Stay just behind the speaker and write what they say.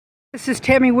This is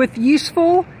Tammy with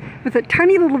a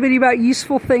tiny little video about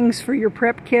useful things for your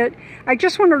prep kit. I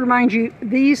just want to remind you,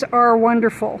 these are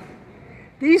wonderful.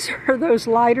 These are those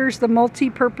lighters, the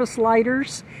multi-purpose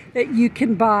lighters that you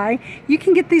can buy. You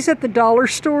can get these at the dollar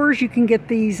stores, you can get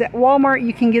these at Walmart,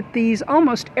 you can get these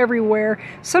almost everywhere.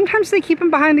 Sometimes they keep them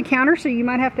behind the counter, so you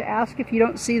might have to ask if you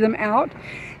don't see them out.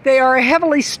 They are a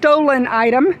heavily stolen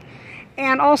item.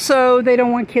 And also, they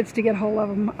don't want kids to get hold of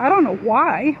them. I don't know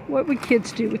why. What would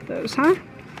kids do with those, huh?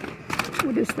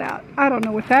 What is that? I don't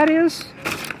know what that is.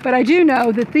 But I do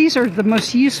know that these are the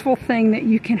most useful thing that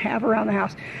you can have around the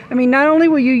house. I mean, not only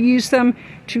will you use them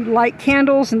to light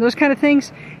candles and those kind of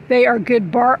things, they are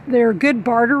good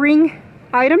bartering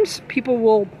items. People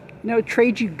will,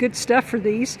 trade you good stuff for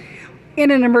these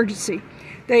in an emergency.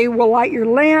 They will light your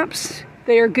lamps.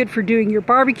 They are good for doing your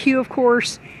barbecue, of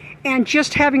course. And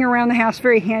just having around the house,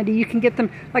 very handy. You can get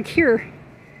them, like here,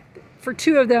 for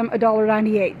two of them,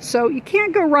 $1.98. So you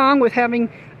can't go wrong with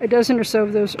having a dozen or so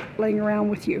of those laying around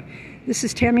with you. This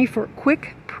is Tammy for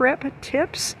Quick Prep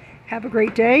Tips. Have a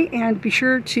great day, and be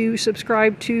sure to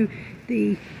subscribe to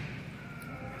the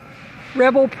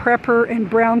Rebel Prepper and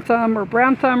Brown Thumb, or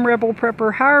Brown Thumb Rebel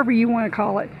Prepper, however you want to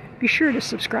call it. Be sure to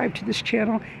subscribe to this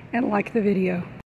channel and like the video.